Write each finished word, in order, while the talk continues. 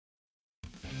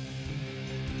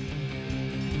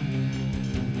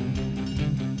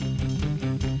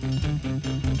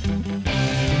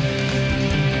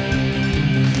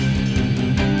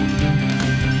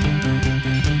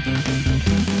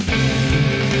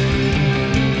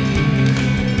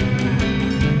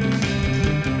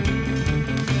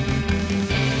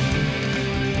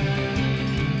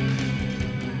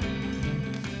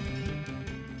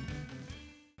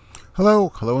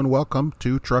Hello, and welcome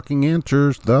to Trucking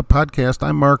Answers, the podcast.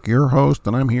 I'm Mark, your host,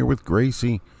 and I'm here with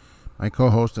Gracie, my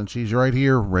co-host, and she's right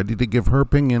here, ready to give her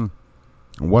opinion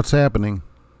on what's happening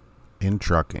in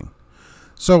trucking.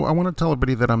 So I want to tell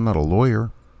everybody that I'm not a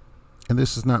lawyer, and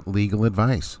this is not legal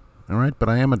advice, all right? But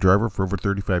I am a driver for over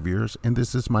 35 years, and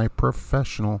this is my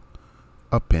professional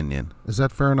opinion. Is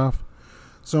that fair enough?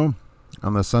 So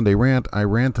on the Sunday rant, I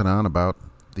ranted on about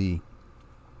the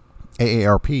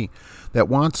AARP that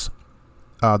wants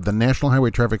the National Highway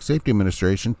Traffic Safety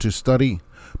Administration to study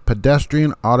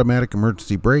pedestrian automatic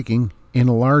emergency braking in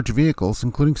large vehicles,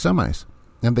 including semis.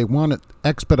 And they want it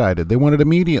expedited. They want it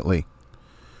immediately.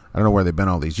 I don't know where they've been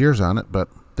all these years on it, but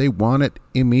they want it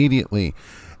immediately.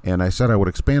 And I said I would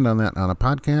expand on that on a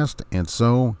podcast, and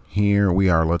so here we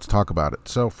are. Let's talk about it.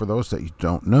 So for those that you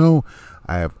don't know,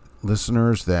 I have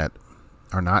listeners that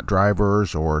are not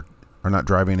drivers or are not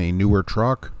driving a newer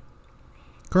truck.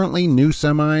 Currently, new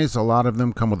semis, a lot of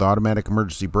them come with automatic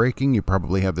emergency braking. You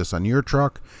probably have this on your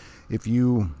truck. If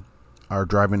you are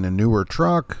driving a newer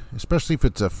truck, especially if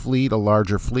it's a fleet, a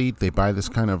larger fleet, they buy this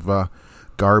kind of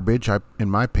garbage. In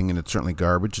my opinion, it's certainly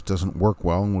garbage. It doesn't work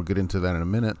well, and we'll get into that in a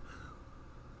minute.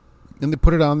 And they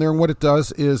put it on there, and what it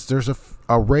does is there's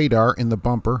a radar in the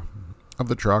bumper of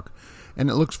the truck, and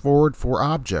it looks forward for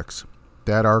objects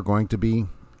that are going to be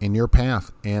in your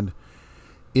path. And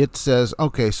it says,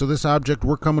 okay, so this object,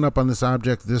 we're coming up on this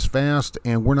object this fast,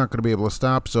 and we're not going to be able to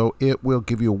stop, so it will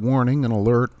give you a warning, an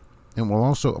alert, and will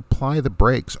also apply the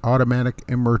brakes, automatic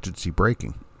emergency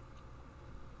braking.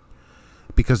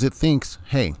 Because it thinks,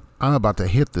 hey, I'm about to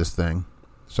hit this thing,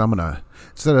 so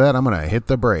instead of that, I'm going to hit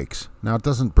the brakes. Now, it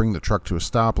doesn't bring the truck to a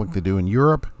stop like they do in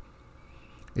Europe.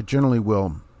 It generally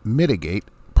will mitigate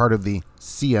part of the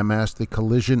CMS, the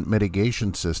collision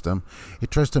mitigation system.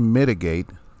 It tries to mitigate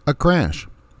a crash.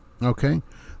 Okay,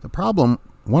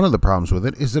 one of the problems with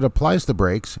it is it applies the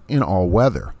brakes in all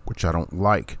weather, which I don't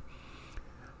like.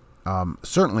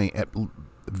 Certainly, at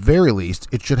very least,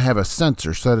 it should have a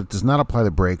sensor so that it does not apply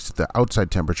the brakes if the outside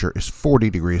temperature is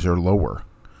 40 degrees or lower,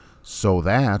 so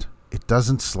that it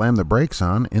doesn't slam the brakes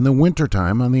on in the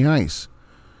wintertime on the ice.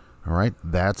 All right,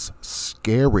 that's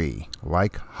scary,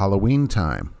 like Halloween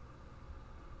time.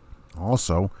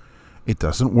 Also, it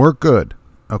doesn't work good.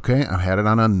 Okay, I've had it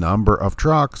on a number of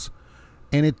trucks,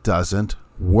 and it doesn't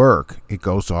work. It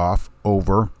goes off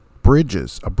over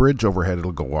bridges. A bridge overhead,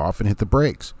 it'll go off and hit the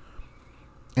brakes.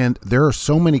 And there are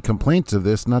so many complaints of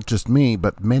this, not just me,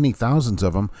 but many thousands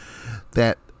of them,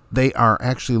 that they are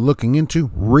actually looking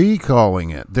into recalling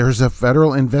it. There's a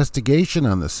federal investigation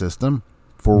on the system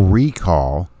for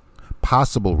recall,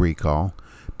 possible recall,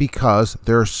 because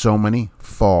there are so many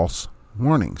false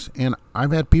warnings. And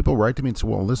I've had people write to me and say,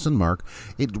 well, listen, Mark,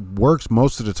 it works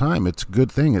most of the time. It's a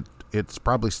good thing. It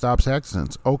probably stops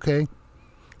accidents. Okay,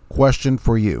 question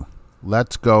for you.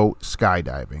 Let's go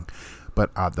skydiving.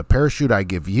 But the parachute I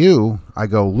give you, I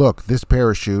go, look, this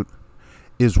parachute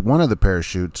is one of the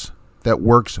parachutes that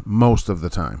works most of the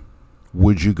time.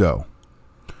 Would you go?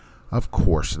 Of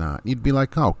course not. You'd be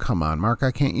like, oh, come on, Mark,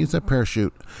 I can't use that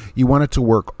parachute. You want it to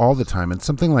work all the time. And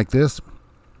something like this,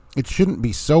 it shouldn't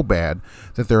be so bad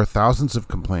that there are thousands of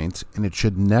complaints, and it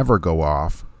should never go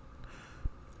off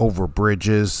over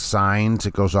bridges, signs.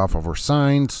 It goes off over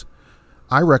signs.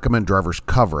 I recommend drivers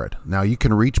cover it. Now, you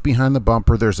can reach behind the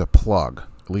bumper. There's a plug,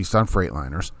 at least on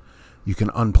Freightliners. You can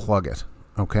unplug it,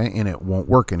 okay, and it won't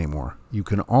work anymore. You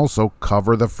can also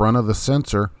cover the front of the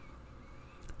sensor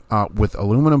with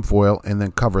aluminum foil and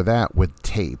then cover that with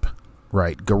tape,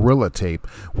 right? Gorilla tape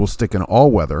will stick in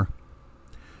all weather,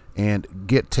 and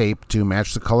get tape to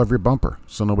match the color of your bumper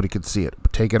so nobody could see it.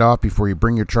 But take it off before you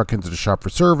bring your truck into the shop for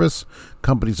service.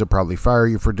 Companies will probably fire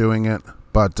you for doing it.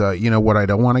 But you know what I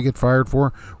don't want to get fired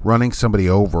for? Running somebody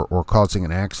over or causing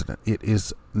an accident. It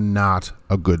is not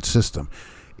a good system.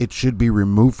 It should be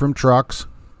removed from trucks.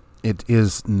 It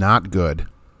is not good.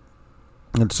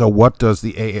 And so what does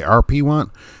the AARP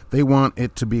want? They want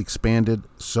it to be expanded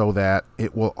so that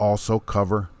it will also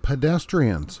cover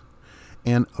pedestrians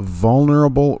and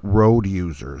vulnerable road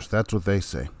users. That's what they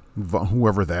say.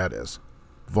 Whoever that is.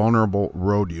 Vulnerable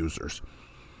road users.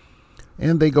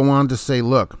 And they go on to say,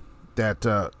 look,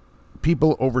 that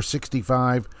people over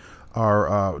 65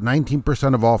 are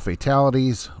 19% of all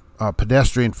fatalities,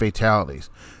 pedestrian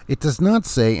fatalities. It does not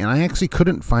say, and I actually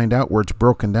couldn't find out where it's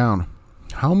broken down,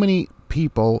 how many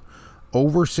people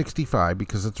over 65,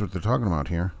 because that's what they're talking about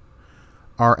here,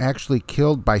 are actually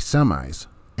killed by semis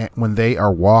when they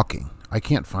are walking. I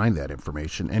can't find that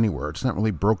information anywhere. It's not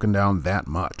really broken down that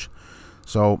much.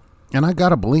 So, and I got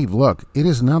to believe, look, it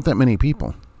is not that many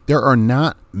people. There are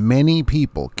not many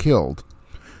people killed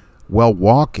while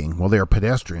walking, while they are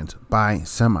pedestrians, by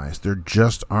semis. There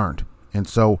just aren't. And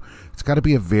so it's got to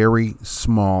be a very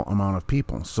small amount of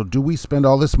people. So do we spend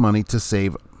all this money to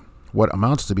save what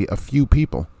amounts to be a few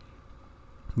people,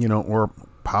 or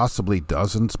possibly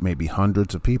dozens, maybe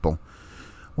hundreds of people?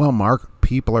 Well, Mark,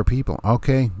 people are people.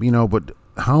 Okay, but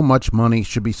how much money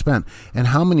should be spent? And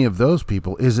how many of those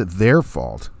people is it their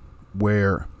fault?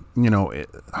 Where,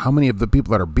 how many of the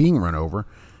people that are being run over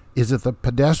is it the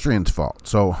pedestrian's fault?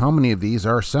 So how many of these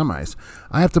are semis?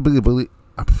 I have to believe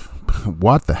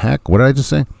what the heck? What did I just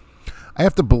say? I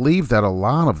have to believe that a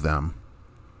lot of them,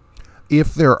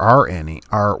 if there are any,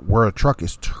 are where a truck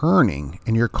is turning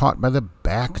and you're caught by the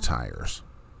back tires.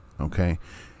 Okay?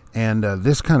 And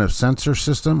this kind of sensor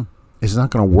system is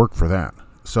not going to work for that.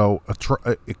 So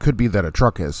it could be that a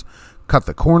truck has cut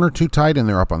the corner too tight and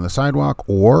they're up on the sidewalk,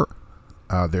 or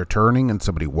they're turning and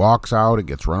somebody walks out and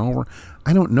gets run over.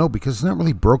 I don't know, because it's not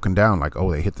really broken down like,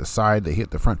 oh, they hit the side, they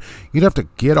hit the front. You'd have to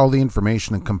get all the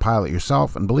information and compile it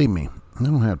yourself, and believe me, I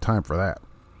don't have time for that.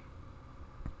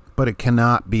 But it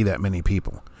cannot be that many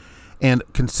people. And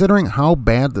considering how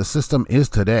bad the system is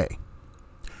today,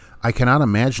 I cannot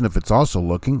imagine if it's also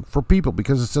looking for people,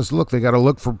 because it says, look, they got to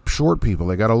look for short people.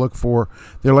 They got to look for,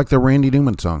 they're like the Randy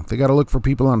Newman song. They got to look for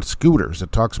people on scooters.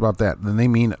 It talks about that. Then they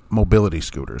mean mobility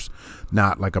scooters,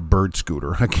 not like a bird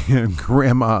scooter. Like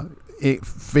Grandma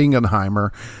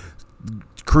Fingenheimer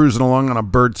cruising along on a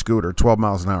bird scooter, 12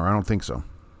 miles an hour. I don't think so.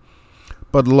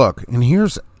 But look, and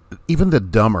here's even the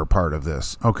dumber part of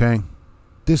this, okay?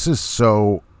 This is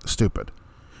so stupid.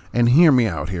 And hear me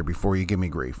out here before you give me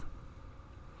grief.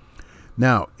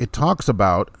 Now, it talks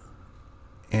about,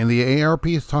 and the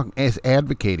AARP is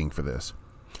advocating for this.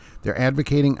 They're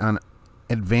advocating on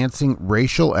advancing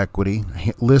racial equity.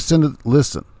 Listen,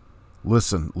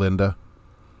 Linda.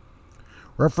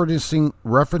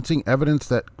 Referencing evidence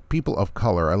that people of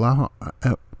color, I like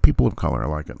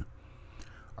it,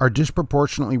 are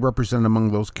disproportionately represented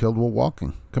among those killed while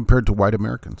walking compared to white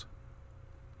Americans.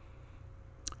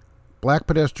 Black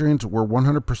pedestrians were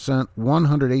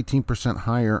 118%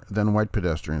 higher than white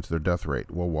pedestrians, their death rate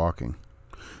while walking.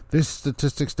 These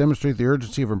statistics demonstrate the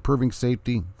urgency of improving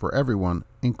safety for everyone,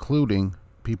 including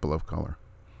people of color.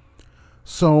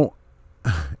 So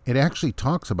it actually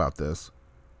talks about this,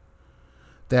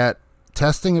 that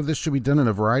testing of this should be done in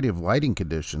a variety of lighting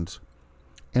conditions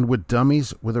and with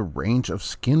dummies with a range of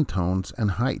skin tones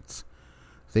and heights.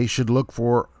 They should look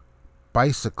for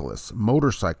bicyclists,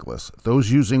 motorcyclists,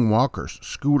 those using walkers,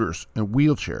 scooters, and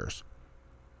wheelchairs.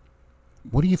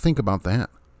 What do you think about that?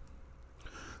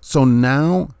 So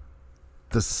now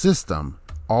the system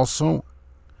also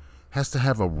has to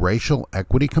have a racial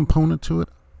equity component to it?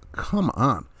 Come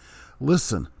on.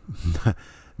 Listen,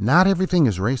 not everything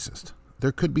is racist.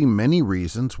 There could be many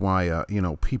reasons why,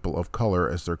 people of color,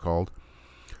 as they're called,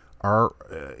 are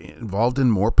involved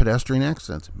in more pedestrian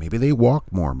accidents. Maybe they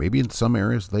walk more. Maybe in some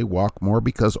areas they walk more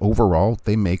because overall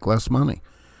they make less money.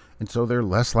 And so they're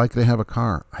less likely to have a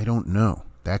car. I don't know.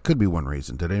 That could be one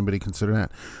reason. Did anybody consider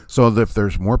that? So if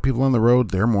there's more people on the road,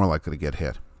 they're more likely to get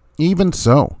hit. Even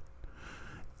so,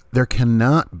 there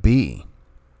cannot be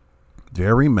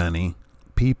very many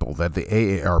people that the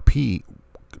AARP,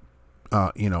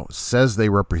 says they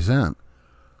represent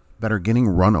that are getting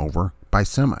run over by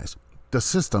semis. The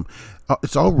system,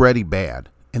 it's already bad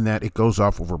in that it goes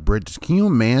off over bridges. Can you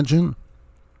imagine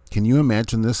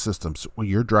this system? So, well,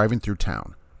 you're driving through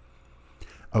town.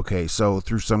 Okay, so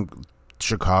through some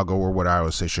Chicago, or what I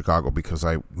always say Chicago, because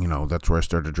that's where I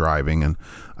started driving, and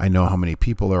I know how many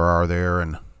people there are there,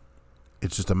 and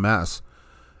it's just a mess.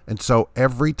 And so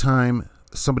every time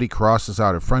somebody crosses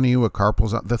out in front of you, a car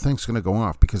pulls out, the thing's going to go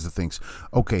off because it thinks,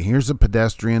 okay, here's a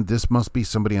pedestrian. This must be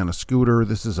somebody on a scooter.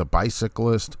 This is a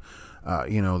bicyclist.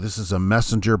 This is a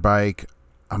messenger bike.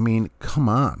 I mean, come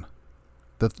on.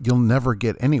 You'll never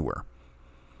get anywhere.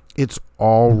 It's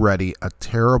already a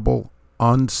terrible,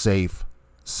 unsafe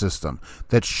system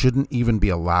that shouldn't even be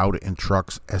allowed in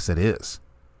trucks as it is.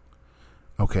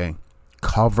 Okay?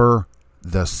 Cover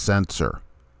the sensor.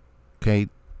 Okay?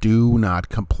 Do not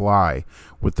comply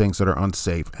with things that are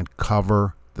unsafe, and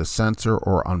cover the sensor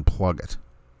or unplug it,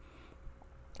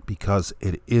 because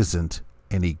it isn't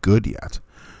any good yet.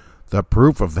 The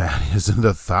proof of that is in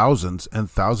the thousands and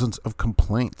thousands of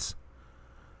complaints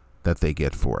that they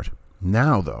get for it.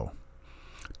 Now, though,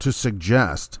 to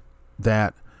suggest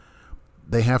that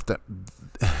they have to,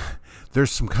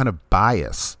 there's some kind of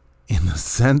bias in the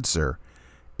sensor,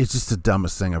 it's just the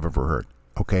dumbest thing I've ever heard.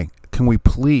 Okay? Can we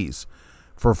please,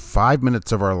 for 5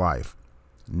 minutes of our life,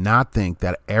 not think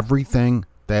that everything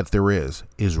that there is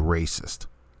racist?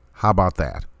 How about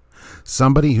that?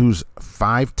 Somebody who's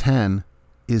 5'10"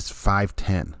 is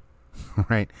 5'10",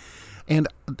 right? And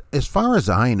as far as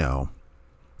I know,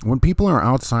 when people are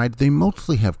outside, they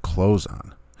mostly have clothes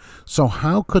on. So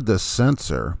how could the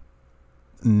sensor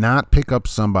not pick up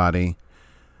somebody,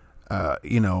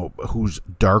 who's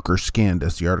darker skinned,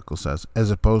 as the article says, as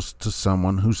opposed to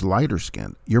someone who's lighter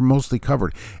skinned? You're mostly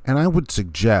covered. And I would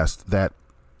suggest that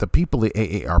the people the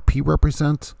AARP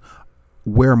represents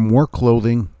wear more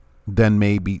clothing than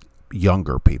maybe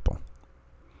younger people.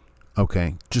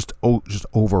 Okay, just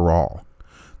overall.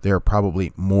 They're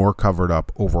probably more covered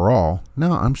up overall.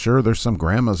 Now, I'm sure there's some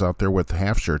grandmas out there with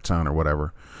half shirts on or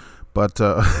whatever. But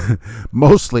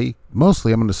mostly, I'm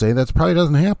going to say that probably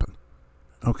doesn't happen.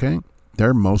 Okay?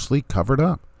 They're mostly covered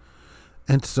up.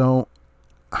 And so,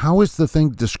 how is the thing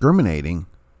discriminating?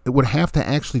 It would have to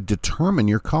actually determine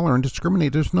your color and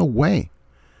discriminate. There's no way.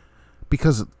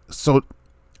 Because, so,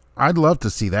 I'd love to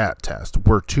see that test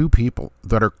where two people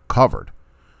that are covered,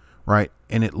 right?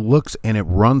 And it looks and it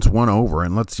runs one over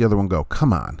and lets the other one go,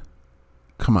 come on.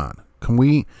 Can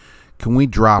we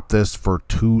drop this for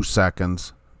 2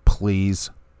 seconds, please?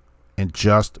 And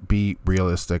just be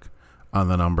realistic on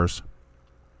the numbers.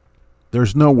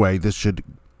 There's no way this should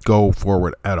go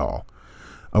forward at all.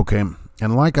 Okay.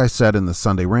 And like I said in the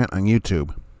Sunday Rant on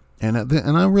YouTube, and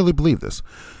I really believe this,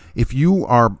 if you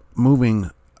are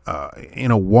moving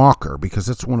in a walker, because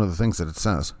that's one of the things that it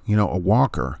says, a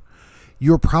walker,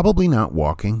 you're probably not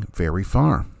walking very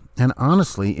far. And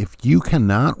honestly, if you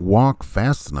cannot walk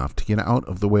fast enough to get out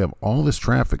of the way of all this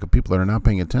traffic of people that are not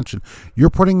paying attention,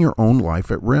 you're putting your own life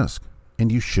at risk.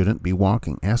 And you shouldn't be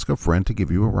walking. Ask a friend to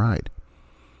give you a ride.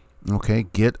 Okay,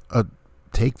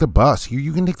 take the bus.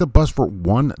 You can take the bus for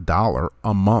 $1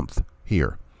 a month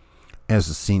here as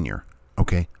a senior.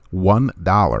 Okay,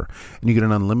 $1. And you get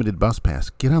an unlimited bus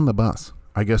pass. Get on the bus.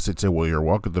 I guess they'd say, well, you're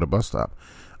walking to the bus stop.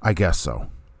 I guess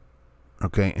so.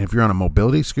 Okay, and if you're on a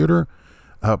mobility scooter,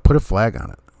 put a flag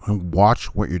on it and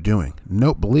watch what you're doing.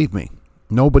 No, believe me,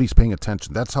 nobody's paying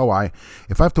attention. That's how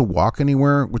if I have to walk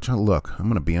anywhere, I'm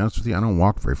going to be honest with you, I don't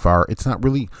walk very far. It's not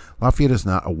really, Lafayette is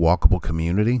not a walkable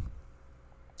community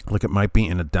like it might be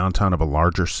in a downtown of a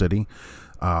larger city.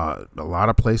 A lot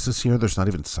of places here, there's not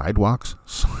even sidewalks,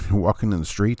 so you're walking in the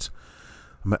streets.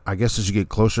 I guess as you get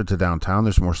closer to downtown,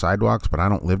 there's more sidewalks, but I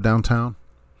don't live downtown.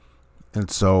 And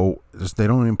so they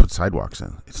don't even put sidewalks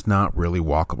in. It's not really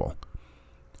walkable.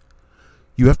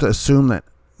 You have to assume that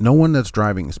no one that's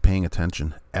driving is paying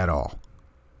attention at all.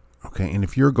 Okay, and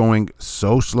if you're going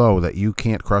so slow that you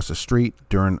can't cross a street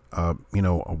during a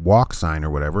walk sign or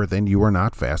whatever, then you are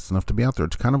not fast enough to be out there.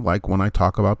 It's kind of like when I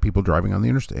talk about people driving on the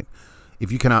interstate. If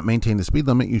you cannot maintain the speed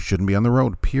limit, you shouldn't be on the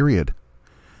road, period.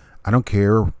 I don't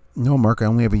care. No, Mark, I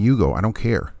only have a Yugo. I don't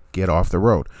care. Get off the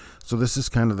road. So this is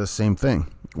kind of the same thing,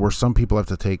 where some people have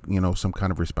to take, some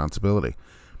kind of responsibility.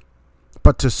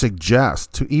 But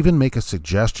to even make a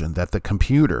suggestion that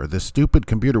the stupid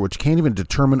computer, which can't even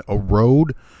determine a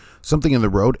road, something in the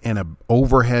road, and an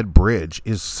overhead bridge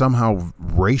is somehow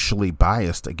racially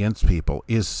biased against people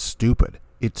is stupid.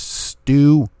 It's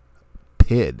stupid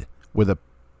with a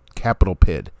capital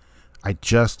PID. I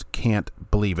just can't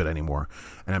believe it anymore.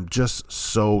 And I'm just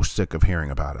so sick of hearing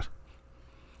about it.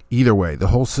 Either way, the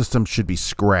whole system should be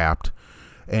scrapped,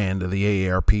 and the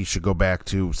AARP should go back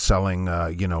to selling,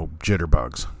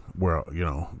 jitterbugs,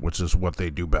 which is what they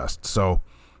do best. So,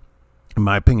 in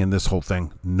my opinion, this whole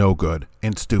thing, no good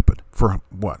and stupid. For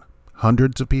what?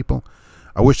 Hundreds of people?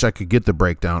 I wish I could get the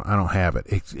breakdown. I don't have it.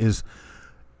 It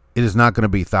is not going to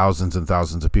be thousands and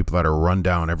thousands of people that are run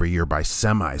down every year by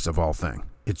semis of all things.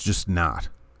 It's just not.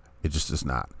 It just is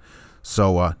not.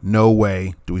 So, no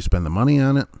way do we spend the money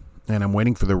on it. And I'm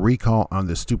waiting for the recall on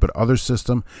this stupid other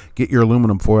system. Get your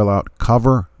aluminum foil out,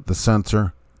 cover the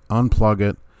sensor, unplug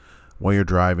it while you're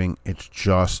driving. It's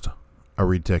just a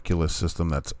ridiculous system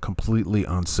that's completely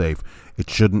unsafe. It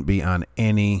shouldn't be on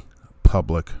any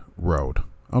public road.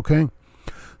 Okay?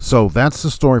 So that's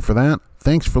the story for that.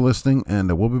 Thanks for listening,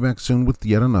 and we'll be back soon with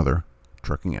yet another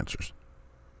Trucking Answers.